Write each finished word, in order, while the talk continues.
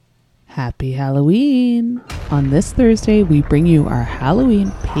Happy Halloween! On this Thursday, we bring you our Halloween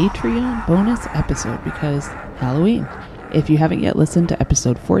Patreon bonus episode because Halloween. If you haven't yet listened to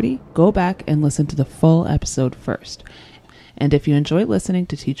episode 40, go back and listen to the full episode first. And if you enjoy listening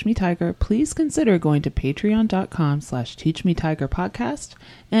to Teach Me Tiger, please consider going to patreon.com/teachmetigerpodcast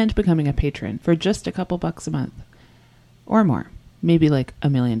and becoming a patron for just a couple bucks a month. Or more. Maybe like $1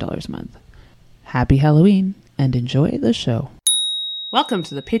 million a month. Happy Halloween and enjoy the show. Welcome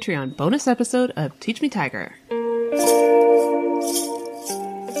to the Patreon bonus episode of Teach Me Tiger.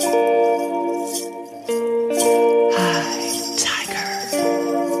 Hi, Tiger.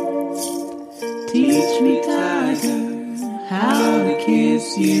 Teach me, Tiger, how to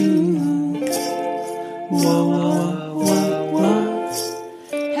kiss you. Whoa, whoa, whoa, whoa.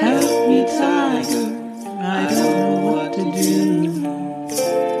 Help me, Tiger. I don't know what to do.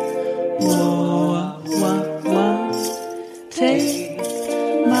 Whoa, whoa, whoa. Take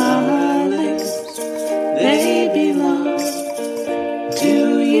my lips, they belong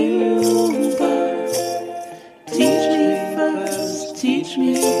to you, but teach me first, teach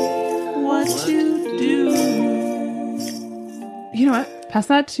me what to do. You know what? Pass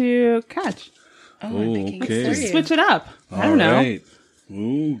that to Catch. Okay. Let's switch it up. I don't know. Right.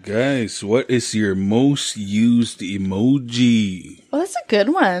 Ooh, guys, what is your most used emoji? Well, that's a good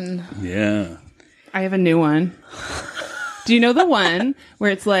one. Yeah. I have a new one. Do you know the one where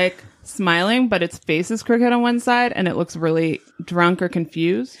it's like smiling, but its face is crooked on one side and it looks really drunk or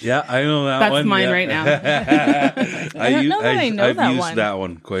confused? Yeah, I know that That's one. mine right now. I know that I've that used one. that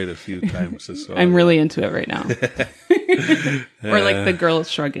one quite a few times as well. I'm really into it right now. Or like the girl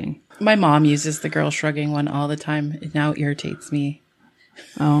shrugging. My mom uses the girl shrugging one all the time. It now irritates me.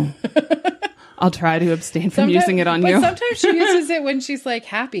 Oh. I'll try to abstain from using it on you. But sometimes she uses it when she's like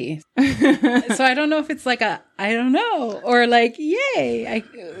happy. So I don't know if it's like a, I don't know, or like, yay.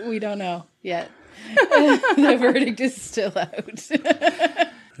 We don't know yet. The verdict is still out.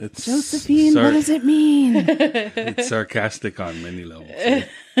 It's Josephine, what does it mean? It's sarcastic on many levels.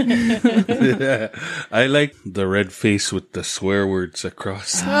 I like the red face with the swear words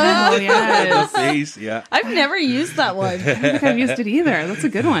across Oh, the yes. face. Yeah. I've never used that one. I don't think I've used it either. That's a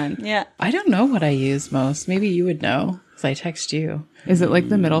good one. Yeah. I don't know what I use most. Maybe you would know because I text you. Is it like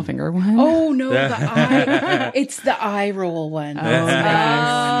the middle finger one? Oh, no, the eye. It's the eye roll one. Oh,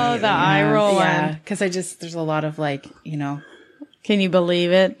 the eye roll one. Because there's a lot of like, Can you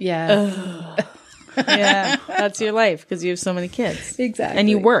believe it? Yeah. Yeah, that's your life because you have so many kids. Exactly. And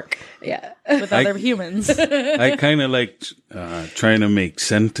you work Yeah. with other humans. I kind of like trying to make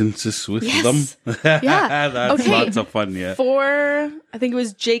sentences with them. Yeah. That's Okay. lots of fun, yeah. I think it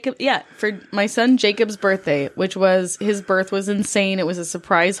was for my son Jacob's birthday, which was, his birth was insane. It was a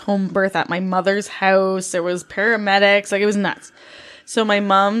surprise home birth at my mother's house. There was paramedics. Like, it was nuts. So my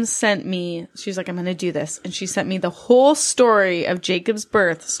mom sent me, she's like, I'm going to do this. And she sent me the whole story of Jacob's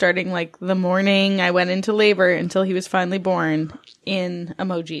birth, starting like the morning I went into labor until he was finally born in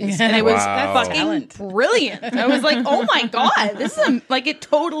emojis. And it was Wow. fucking brilliant. I was like, oh my God, this is like, it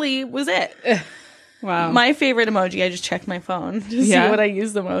totally was it. Wow. My favorite emoji, I just checked my phone to see what I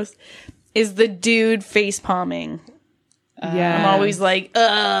use the most, is the dude face palming. Yeah. I'm always like,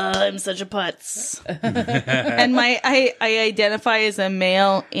 I'm such a putz. And I identify as a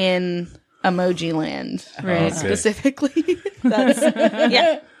male in emoji land, right? Okay. Specifically. That's,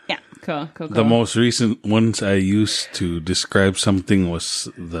 yeah. Cool. The most recent ones I used to describe something was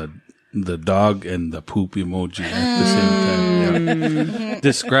the dog and the poop emoji at the same time. Yeah.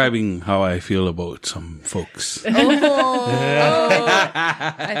 Describing how I feel about some folks. I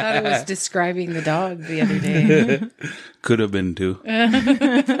thought it was describing the dog the other day. Could have been too. I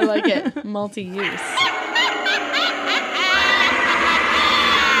like it. Multi-use.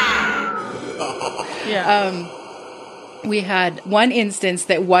 Yeah. We had one instance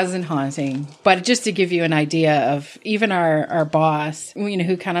that wasn't haunting, but just to give you an idea of even our boss,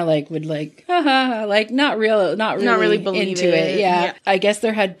 who kind of like would like, like not really believe into it. it. Yeah. Yeah. I guess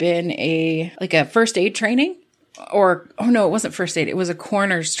there had been a first aid training or, oh no, it wasn't first aid. It was a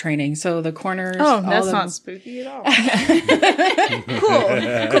coroner's training. So the coroners. Oh, that's not spooky at all.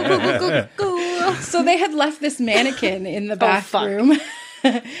 Cool. So they had left this mannequin in the bathroom.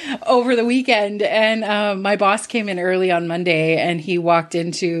 Over the weekend, and my boss came in early on Monday, and he walked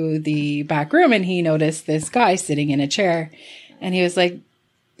into the back room and he noticed this guy sitting in a chair, and he was like,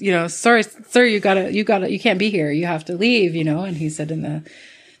 sorry, sir, you can't be here, you have to leave, and he said, and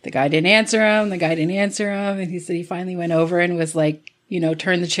the guy didn't answer him, and he said he finally went over and was like,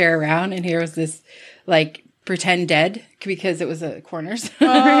 turned the chair around, and here was this like pretend dead because it was a corners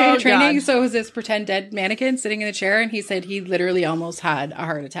Oh, training. God. So it was this pretend dead mannequin sitting in the chair, and he said he literally almost had a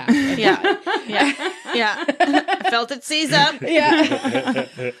heart attack. Yeah. I felt it seize up. Yeah.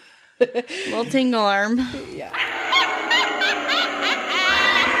 Little tingle arm.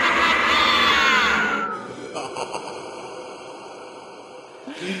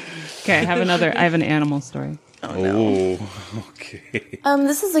 Okay, I have an animal story. Oh, okay.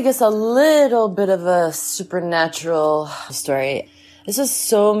 This is, I guess, a little bit of a supernatural story. This was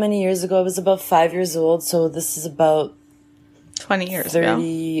so many years ago. I was about 5 years old, so this is about 20 years ago.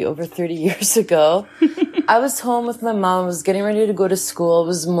 over 30 years ago. I was home with my mom. I was getting ready to go to school. It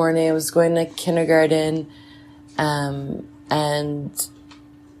was morning. I was going to kindergarten. And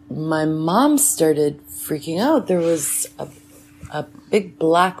my mom started freaking out. There was a big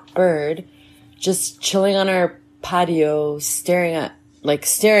black bird just chilling on our patio, staring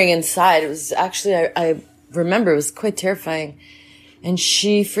inside. It was actually, I remember, it was quite terrifying. And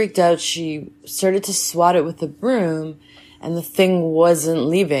she freaked out. She started to swat it with a broom, and the thing wasn't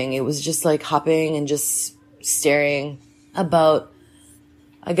leaving. It was just like hopping and just staring. About,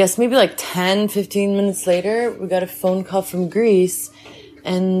 I guess, maybe like 10, 15 minutes later, we got a phone call from Greece,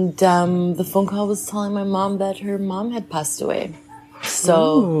 and the phone call was telling my mom that her mom had passed away.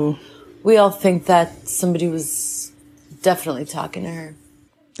 So we all think that somebody was definitely talking to her.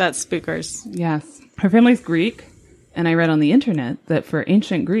 That's spookers. Yes. Her family's Greek, and I read on the internet that for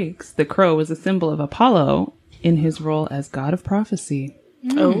ancient Greeks, the crow was a symbol of Apollo in his role as god of prophecy.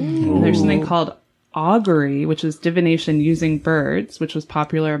 Oh. And there's something called augury, which is divination using birds, which was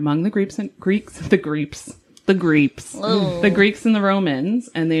popular among the Greeks and the Greeks and the Romans,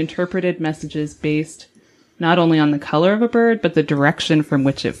 and they interpreted messages based not only on the color of a bird, but the direction from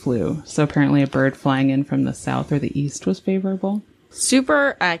which it flew. So apparently a bird flying in from the south or the east was favorable.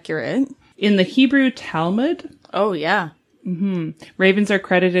 Super accurate. In the Hebrew Talmud, Oh, yeah. ravens are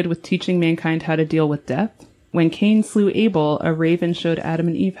credited with teaching mankind how to deal with death. When Cain slew Abel, a raven showed Adam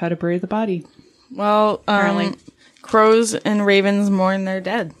and Eve how to bury the body. Well, crows and ravens mourn their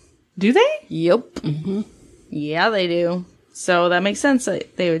dead. Do they? Yep. Yeah, they do. So that makes sense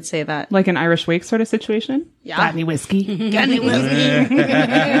that they would say that. Like an Irish wake sort of situation? Yeah. Got any whiskey? Got any whiskey?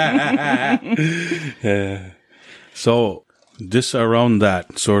 So this around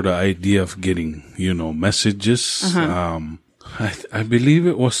that sort of idea of getting, messages. I believe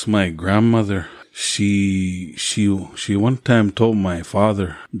it was my grandmother. She one time told my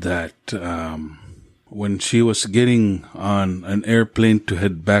father that when she was getting on an airplane to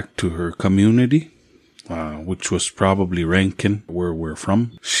head back to her community, which was probably Rankin, where we're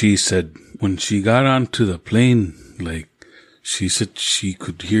from, she said when she got onto the plane, she said she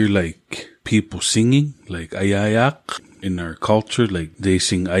could hear people singing, ayayak. In our culture, they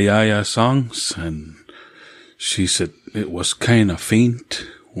sing ayaya songs, and she said it was kind of faint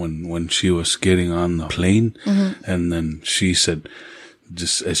when she was getting on the plane. And then she said,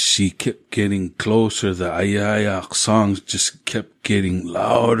 just as she kept getting closer, the ayaya songs just kept getting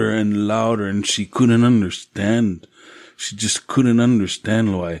louder and louder, and she couldn't understand. She just couldn't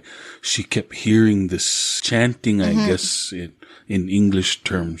understand why she kept hearing this chanting, I guess, in English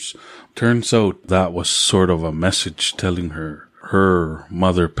terms. Turns out that was sort of a message telling her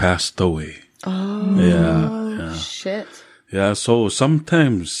mother passed away. Oh. Yeah. Shit. Yeah, so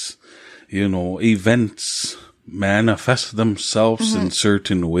sometimes, events manifest themselves in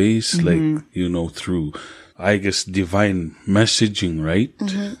certain ways, through, I guess, divine messaging, right?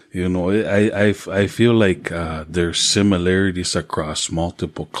 I feel like there's similarities across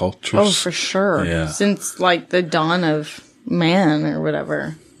multiple cultures. Oh, for sure. Yeah. Since the dawn of man or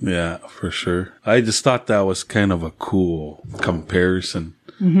whatever. Yeah, for sure. I just thought that was kind of a cool comparison.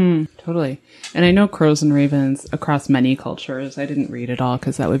 Totally. And I know crows and ravens across many cultures. I didn't read it all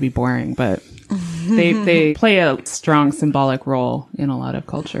because that would be boring, but they play a strong symbolic role in a lot of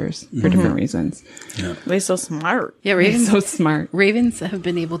cultures for different reasons. Yeah. They're so smart. Yeah, They're so smart. Ravens have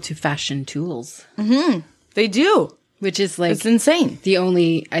been able to fashion tools, They do. which is It's insane. the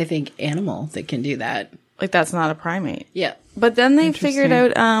only, I think, animal that can do that. That's not a primate. Yeah. But then they figured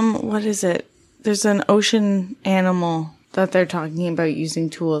out, what is it? There's an ocean animal that they're talking about using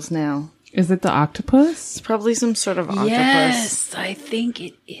tools now. Is it the octopus? It's probably some sort of octopus. Yes, I think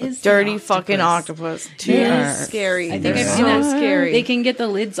it is. Dirty fucking octopus. Too scary. I think They're I've so seen it. scary. They can get the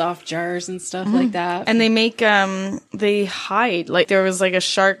lids off jars and stuff like that. And they make, they hide. There was a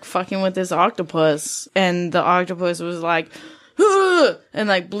shark fucking with this octopus, and the octopus was like, "Ugh!"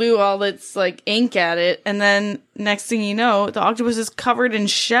 and blew all its ink at it. And then next thing you know, the octopus is covered in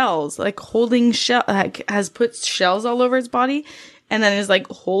shells, holding shell, has put shells all over its body. and then is like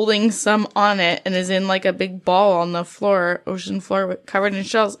holding some on it and is in like a big ball on the floor, ocean floor covered in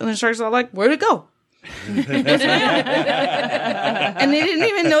shells. And the sharks are like, where'd it go? And they didn't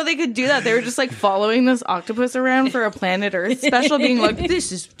even know they could do that. They were just like following this octopus around for a Planet Earth special, being like,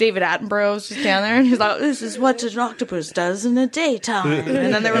 this is David Attenborough was just down there, and he's like, this is what an octopus does in the daytime.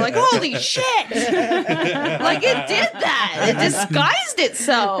 And then they were like, holy shit, like it did that, it disguised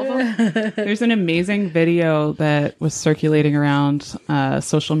itself. There's an amazing video that was circulating around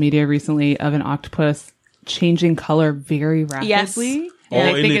social media recently of an octopus changing color very rapidly. Yes.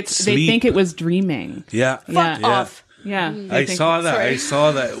 And they think it was dreaming. Yeah. Fuck off. Yeah. I saw that. Isn't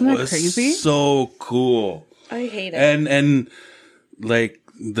It that was crazy? so cool. I hate it. And like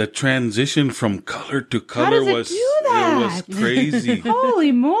the transition from color to color does it was do that? It was crazy.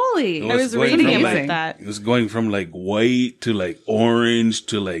 Holy moly. It I was going reading from, about like, that. It was going from like white to like orange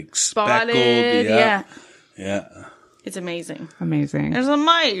to like speckled. Spotted, Yeah. It's amazing. Amazing. It's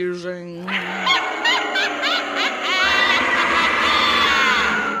amazing.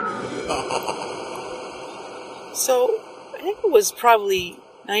 So I think it was probably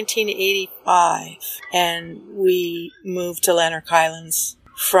 1985, and we moved to Lanark Islands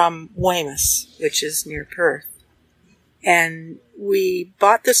from Weymouth, which is near Perth. And we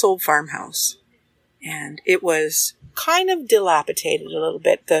bought this old farmhouse, and it was kind of dilapidated a little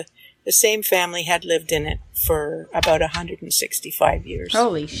bit. The same family had lived in it for about 165 years.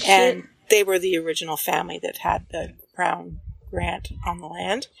 Holy shit. And they were the original family that had the Crown grant on the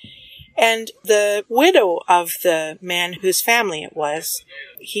land. And the widow of the man whose family it was,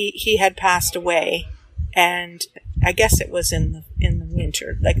 he had passed away, and I guess it was in the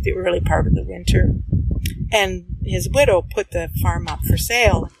winter, like the early part of the winter. And his widow put the farm up for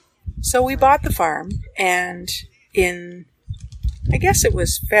sale. So we bought the farm, and in, I guess it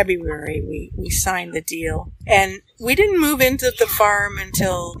was February, we signed the deal. And we didn't move into the farm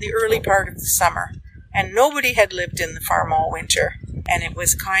until the early part of the summer. And nobody had lived in the farm all winter. And it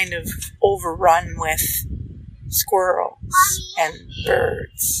was kind of overrun with squirrels and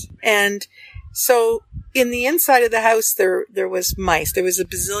birds. And so in the inside of the house, there was mice. There was a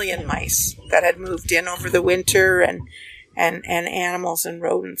bazillion mice that had moved in over the winter, and animals and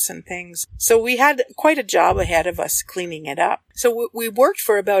rodents and things. So we had quite a job ahead of us cleaning it up. So we worked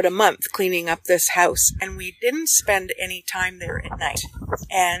for about a month cleaning up this house, and we didn't spend any time there at night.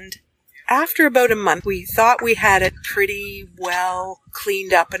 And after about a month, we thought we had it pretty well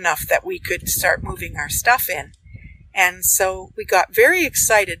cleaned up enough that we could start moving our stuff in. And so we got very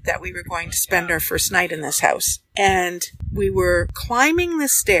excited that we were going to spend our first night in this house. And we were climbing the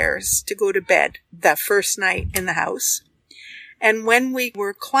stairs to go to bed that first night in the house. And when we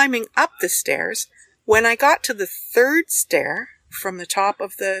were climbing up the stairs, when I got to the third stair from the top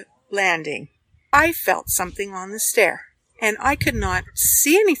of the landing, I felt something on the stair. And I could not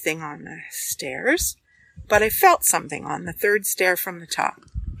see anything on the stairs, but I felt something on the third stair from the top.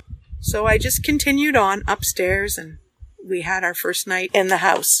 So I just continued on upstairs, and we had our first night in the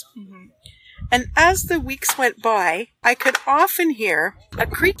house. Mm-hmm. And as the weeks went by, I could often hear a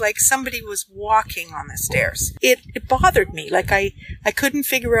creak, like somebody was walking on the stairs. It bothered me, like I couldn't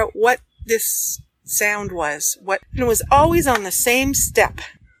figure out what this sound was. It was always on the same step,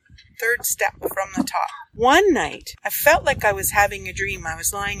 third step from the top. One night, I felt like I was having a dream. I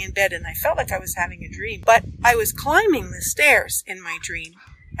was lying in bed, and I felt like I was having a dream. But I was climbing the stairs in my dream.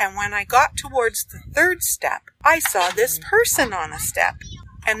 And when I got towards the third step, I saw this person on the step.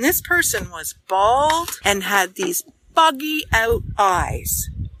 And this person was bald and had these buggy out eyes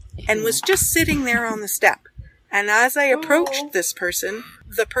and was just sitting there on the step. And as I approached this person,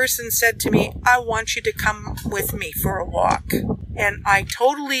 the person said to me, I want you to come with me for a walk. And I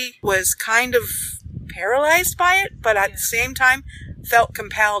totally was kind of paralyzed by it, but at the same time felt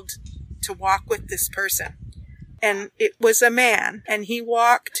compelled to walk with this person. And it was a man, and he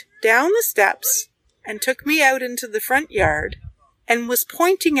walked down the steps and took me out into the front yard and was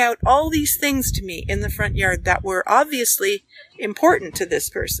pointing out all these things to me in the front yard that were obviously important to this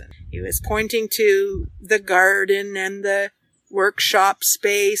person. He was pointing to the garden and the workshop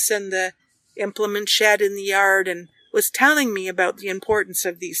space and the implement shed in the yard, and was telling me about the importance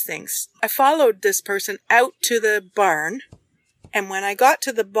of these things. I followed this person out to the barn, and when I got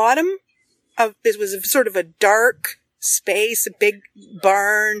to the bottom of it, was a sort of a dark space, a big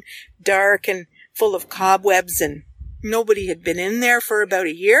barn, dark and full of cobwebs, and nobody had been in there for about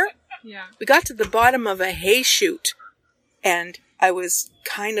a year. Yeah. We got to the bottom of a hay chute, and I was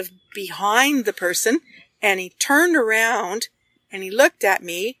kind of behind the person, and he turned around and he looked at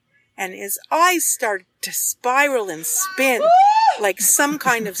me, and his eyes started to spiral and spin like some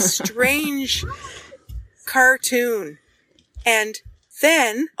kind of strange cartoon. And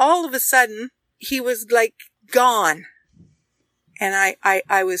then all of a sudden he was like gone. And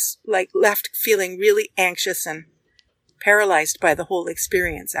I was like left feeling really anxious and paralyzed by the whole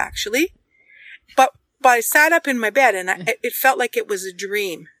experience, actually. But I sat up in my bed and it felt like it was a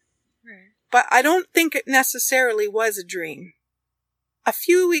dream. Right. But I don't think it necessarily was a dream. A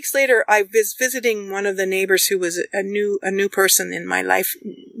few weeks later, I was visiting one of the neighbors who was a new person in my life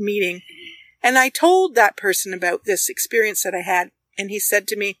meeting. And I told that person about this experience that I had. And he said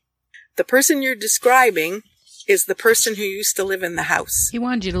to me, the person you're describing is the person who used to live in the house. He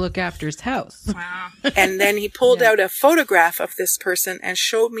wanted you to look after his house. Wow. And then he pulled out a photograph of this person and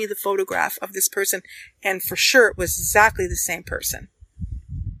showed me the photograph of this person. And for sure, it was exactly the same person.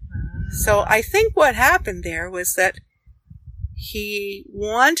 So I think what happened there was that he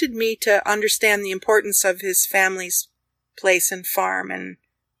wanted me to understand the importance of his family's place and farm and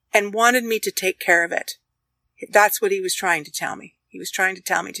wanted me to take care of it. That's what he was trying to tell me. He was trying to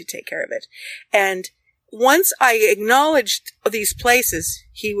tell me to take care of it. And once I acknowledged these places,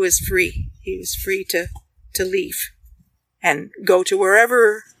 he was free. He was free to leave and go to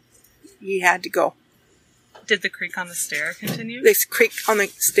wherever he had to go. Did the creak on the stair continue? This creak on the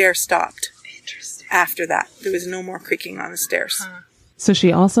stair stopped. Interesting. After that, there was no more creaking on the stairs. Huh. So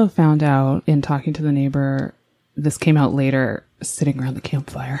she also found out in talking to the neighbor, this came out later, sitting around the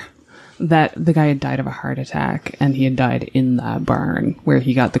campfire, that the guy had died of a heart attack and he had died in that barn where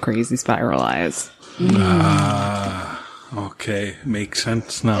he got the crazy spiral eyes. Okay. Makes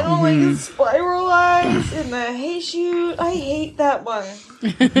sense now. I don't like the spiral eyes and the hay shoot. I hate that one.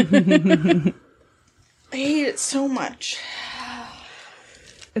 I hate it so much.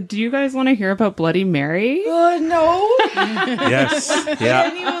 Do you guys want to hear about Bloody Mary? No. Yes. Yeah.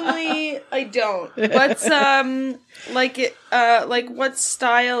 Genuinely, I don't. What's what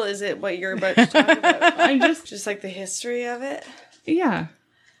style is it? What you're about to talk about? I'm just like the history of it. yeah.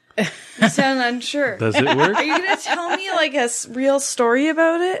 You sound unsure. Does it work? Are you gonna tell me like a real story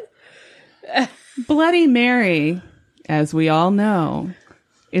about it? Bloody Mary, as we all know,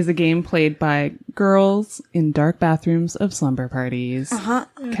 is a game played by girls in dark bathrooms of slumber parties.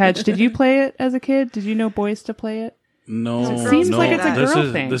 Kedge, did you play it as a kid? Did you know boys to play it? No. Seems like it's a this girl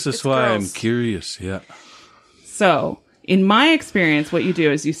is, thing. This is It's why girls. I'm curious. Yeah. So, in my experience, what you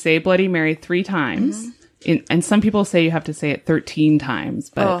do is you say Bloody Mary 3 times. And some people say you have to say it 13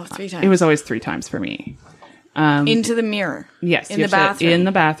 times, but 3 times. it was always 3 times for me. Into the mirror. Yes. In you the have to- bathroom. in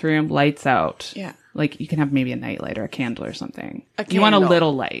the bathroom, lights out. Yeah. Like, you can have maybe a nightlight or a candle or something. A You want a candle.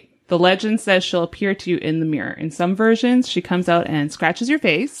 little light. The legend says she'll appear to you in the mirror. In some versions, she comes out and scratches your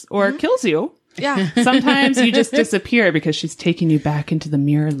face or kills you. Yeah. Sometimes you just disappear because she's taking you back into the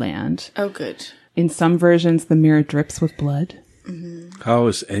mirror land. Oh, good. In some versions, the mirror drips with blood. How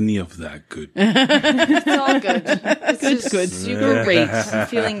is any of that good? It's all good. It's just good. super great. I'm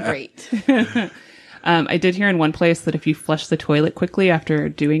feeling great. I did hear in one place that if you flush the toilet quickly after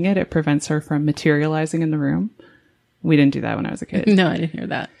doing it, it prevents her from materializing in the room. We didn't do that when I was a kid. No, I didn't hear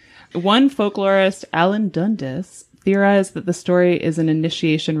that. One folklorist, Alan Dundas, theorized that the story is an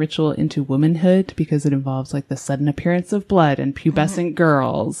initiation ritual into womanhood because it involves like the sudden appearance of blood and pubescent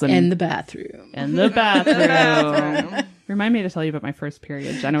girls And the bathroom. and the bathroom. Remind me to tell you about my first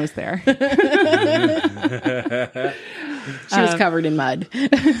period. Jenna was there. She was covered in mud.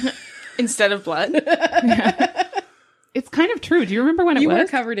 Instead of blood. It's kind of true. Do you remember when it You was? were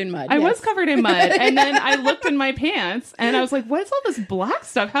covered in mud. I yes. was covered in mud. And then I looked in my pants and I was like, what is all this black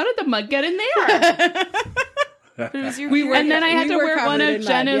stuff? How did the mud get in there? And then I had to wear one covered of in mud,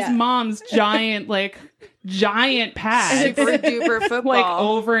 Jenna's yeah. mom's giant pads. Super duper football. Like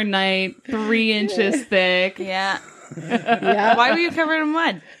overnight, 3 inches thick. Yeah. Yeah. Why were you covered in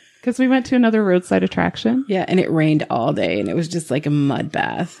mud? Because we went to another roadside attraction. Yeah, and it rained all day, and it was just like a mud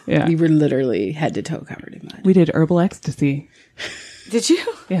bath. Yeah. We were literally head to toe covered in mud. We did herbal ecstasy. Did you?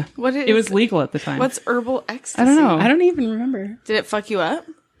 Yeah. What is It was legal at the time. What's herbal ecstasy? I don't know. I don't even remember. Did it fuck you up?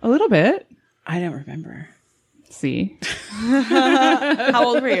 A little bit. I don't remember. See. How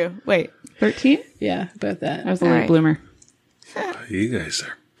old were you? Wait, 13? Yeah, about that. I was a All late right. bloomer. You guys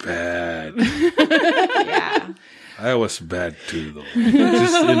are bad. Yeah. I was bad too, though.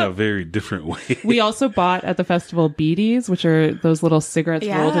 Just in a very different way. We also bought at the festival beadies, which are those little cigarettes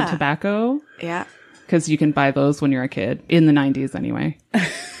rolled in Yeah. tobacco. Yeah. Because you can buy those when you're a kid. In the 90s, anyway.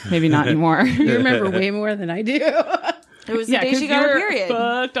 Maybe not anymore. You remember way more than I do. It was the day 'cause she got her you're period.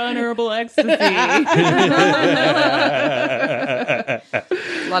 fucked on herbal ecstasy. A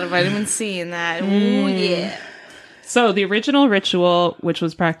lot of vitamin C in that. Ooh, yeah. So the original ritual, which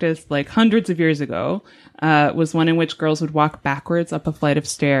was practiced like hundreds of years ago, was one in which girls would walk backwards up a flight of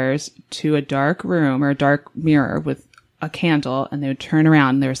stairs to a dark room or a dark mirror with a candle and they would turn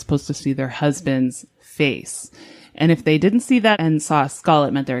around and they were supposed to see their husband's face. And if they didn't see that and saw a skull,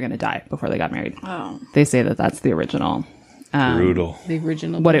 it meant they were going to die before they got married. Oh. They say that that's the original. Brutal. The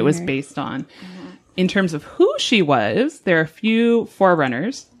original. What it was based on. In terms of who she was, there are a few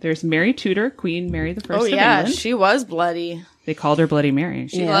forerunners. There's Mary Tudor, Queen Mary the First of England. She was bloody. They called her Bloody Mary.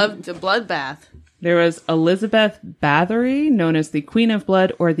 She loved the bloodbath. There was Elizabeth Bathory, known as the Queen of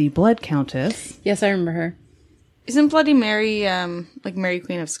Blood or the Blood Countess. Yes, I remember her. Isn't Bloody Mary like Mary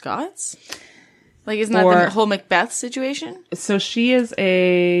Queen of Scots? Like, isn't that the whole Macbeth situation? So she is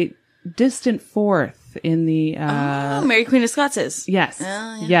a distant fourth in the... Mary Queen of Scots is. Yes.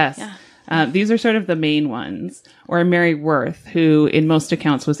 Yeah, yes. yeah. These are sort of the main ones. Or Mary Worth, who in most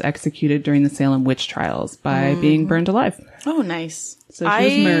accounts was executed during the Salem witch trials by being burned alive. Oh, nice. So she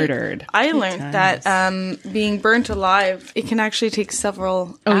was murdered. I learned that being burnt alive, it can actually take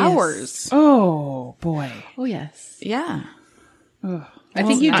several hours. Oh, boy. Oh, yes. Yeah. I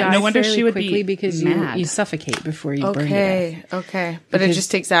think you die no wonder fairly she would quickly be because mad. you suffocate before you burn to death. Okay. But it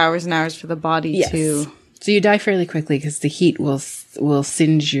just takes hours and hours for the body to... So you die fairly quickly because the heat will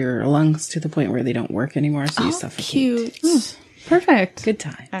singe your lungs to the point where they don't work anymore, so you suffocate. Cute. Perfect. Good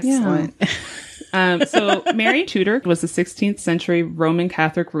time. Excellent. So Mary Tudor was a 16th century Roman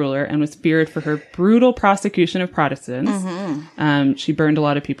Catholic ruler and was feared for her brutal prosecution of Protestants. She burned a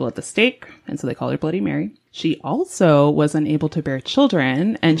lot of people at the stake, and so they called her Bloody Mary. She also was unable to bear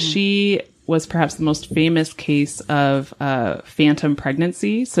children, and she was perhaps the most famous case of phantom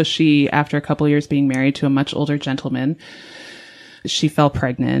pregnancy. So she, after a couple years being married to a much older gentleman, she fell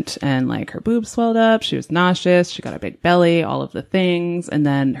pregnant and like her boobs swelled up. She was nauseous. She got a big belly, all of the things. And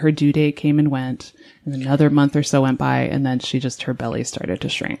then her due date came and went. And another month or so went by. And then her belly started to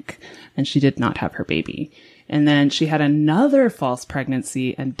shrink and she did not have her baby. And then she had another false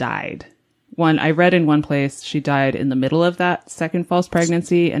pregnancy and died. I read in one place she died in the middle of that second false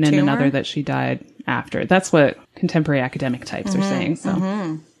pregnancy and in another that she died after. That's what contemporary academic types are saying. So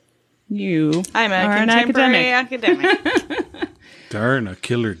I'm are a contemporary academic. Darn, a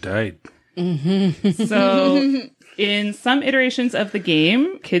killer died. So in some iterations of the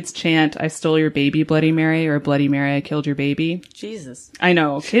game, kids chant, "I stole your baby, Bloody Mary," or "Bloody Mary, I killed your baby." Jesus. I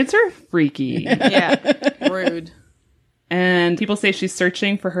know. Kids are freaky. Yeah. Rude. And people say she's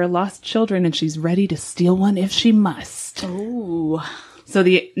searching for her lost children and she's ready to steal one if she must. Ooh. So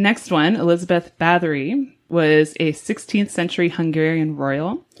the next one, Elizabeth Bathory, was a 16th century Hungarian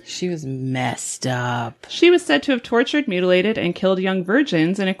royal. She was messed up. She was said to have tortured, mutilated, and killed young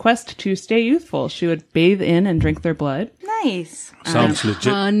virgins in a quest to stay youthful. She would bathe in and drink their blood. Nice. Sounds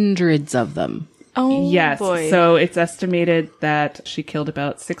legit. Hundreds of them. Oh, yes. boy. So it's estimated that she killed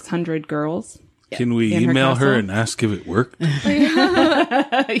about 600 girls. Can we In her email her castle? and ask if it worked?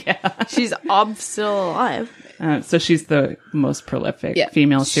 She's still alive. So she's the most prolific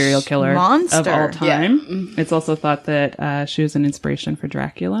female serial killer Monster. of all time. It's also thought that she was an inspiration for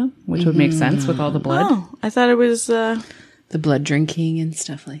Dracula, which would make sense with all the blood. Oh, I thought it was The blood drinking and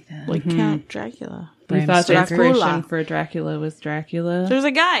stuff like that. like Count Dracula. We Bram thought the Stoker. inspiration for Dracula was Dracula. There's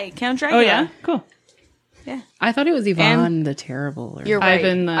a guy, Count Dracula. Oh, yeah? Cool. I thought it was Yvonne the Terrible. Or You're right.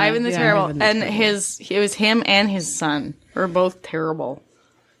 Ivan Ivan the the- Terrible. Ivan the And Terrible. it was him and his son were both terrible.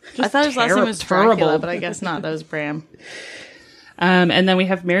 I thought his last name was terrible. Dracula, but I guess not. That was Bram. And then we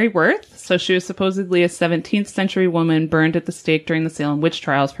have Mary Worth. So she was supposedly a 17th century woman burned at the stake during the Salem witch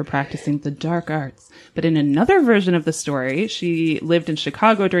trials for practicing the dark arts. But in another version of the story, she lived in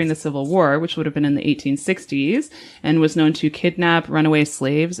Chicago during the Civil War, which would have been in the 1860s, and was known to kidnap runaway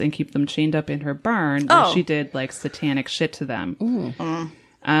slaves and keep them chained up in her barn, where she did like satanic shit to them.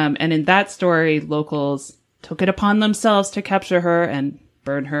 And in that story, locals took it upon themselves to capture her and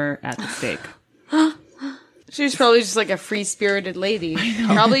burn her at the stake. She was probably just like a free-spirited lady.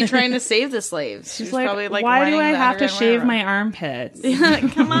 Probably trying to save the slaves. She's Like, probably like, why do running I the have to Underground shave Railroad. my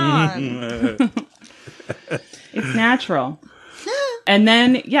armpits? Come on. It's natural. And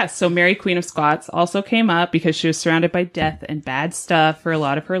then, yes, so Mary Queen of Scots also came up because she was surrounded by death and bad stuff for a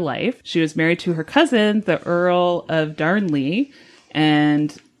lot of her life. She was married to her cousin, the Earl of Darnley,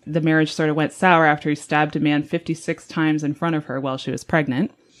 and the marriage sort of went sour after he stabbed a man 56 times in front of her while she was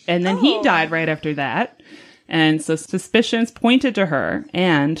pregnant. And then he died right after that. And so suspicions pointed to her,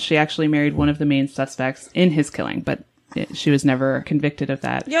 and she actually married one of the main suspects in his killing, but she was never convicted of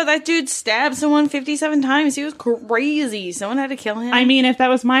that. Yo, that dude stabbed someone 57 times. He was crazy. Someone had to kill him. I mean, if that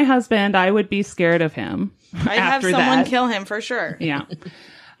was my husband, I would be scared of him. I'd have after someone that. kill him for sure. Yeah.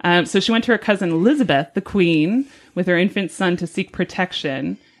 So she went to her cousin Elizabeth, the queen, with her infant son to seek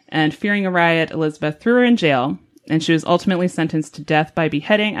protection. And fearing a riot, Elizabeth threw her in jail. And she was ultimately sentenced to death by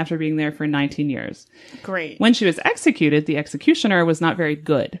beheading after being there for 19 years. Great. When she was executed, the executioner was not very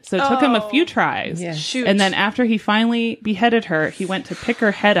good. So it took him a few tries. Yeah. Shoot. And then after he finally beheaded her, he went to pick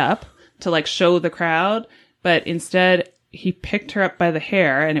her head up to like show the crowd. But instead, he picked her up by the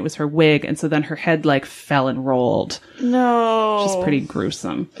hair and it was her wig. And so then her head like fell and rolled. No. Which is pretty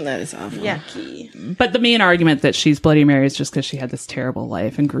gruesome. That is awful. Yucky. But the main argument that she's Bloody Mary is just because she had this terrible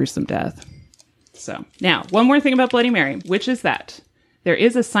life and gruesome death. So now, one more thing about Bloody Mary, which is that there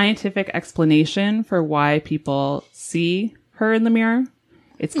is a scientific explanation for why people see her in the mirror.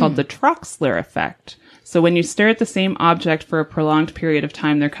 It's called the Troxler effect. So when you stare at the same object for a prolonged period of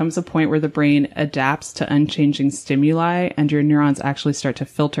time, there comes a point where the brain adapts to unchanging stimuli and your neurons actually start to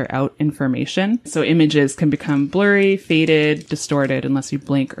filter out information. So images can become blurry, faded, distorted unless you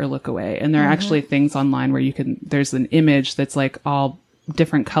blink or look away. And there are actually things online where there's an image that's like all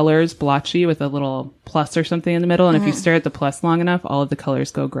different colors, blotchy with a little plus or something in the middle. And if you stare at the plus long enough, all of the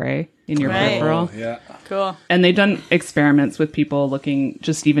colors go gray in your peripheral. Oh, yeah. Cool. And they've done experiments with people looking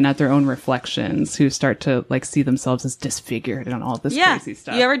just even at their own reflections who start to like see themselves as disfigured and all this crazy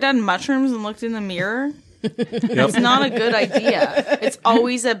stuff. You ever done mushrooms and looked in the mirror? It's not a good idea. It's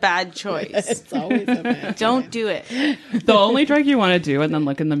always a bad choice. It's always a bad. Don't do it. The only drug you want to do and then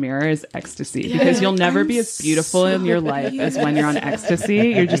look in the mirror is ecstasy because you'll never be as beautiful in your life as when you're on ecstasy.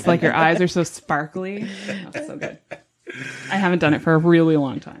 You're just like, your eyes are so sparkly. Oh, so good. I haven't done it for a really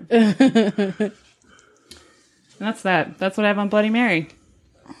long time. And that's that. That's what I have on Bloody Mary.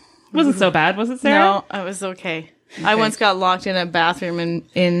 Wasn't so bad, was it, Sarah? No, I was okay. I once got locked in a bathroom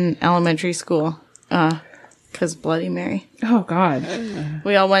in elementary school. Because Bloody Mary. Oh, God.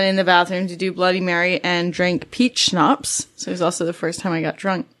 We all went in the bathroom to do Bloody Mary and drank peach schnapps. So it was also the first time I got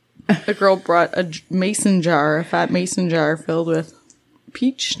drunk. A girl brought a fat mason jar filled with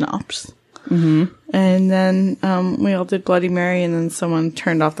peach schnapps. Mm-hmm. And then we all did Bloody Mary, and then someone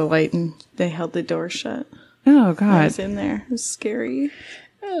turned off the light and they held the door shut. Oh, I God. was in there. It was scary.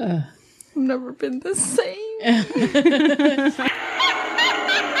 I've never been the same.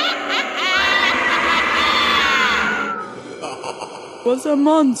 Was a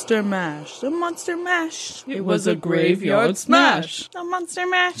monster mash. A monster mash. It was a graveyard smash. A monster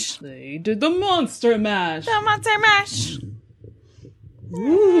mash. They did the monster mash. A monster mash.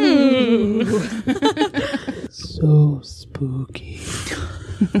 So spooky.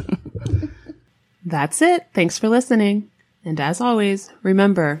 That's it. Thanks for listening. And as always,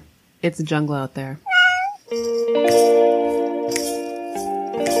 remember, it's a jungle out there.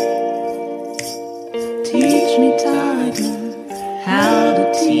 Teach me, tiger, how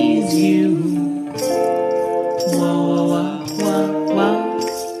to tease you.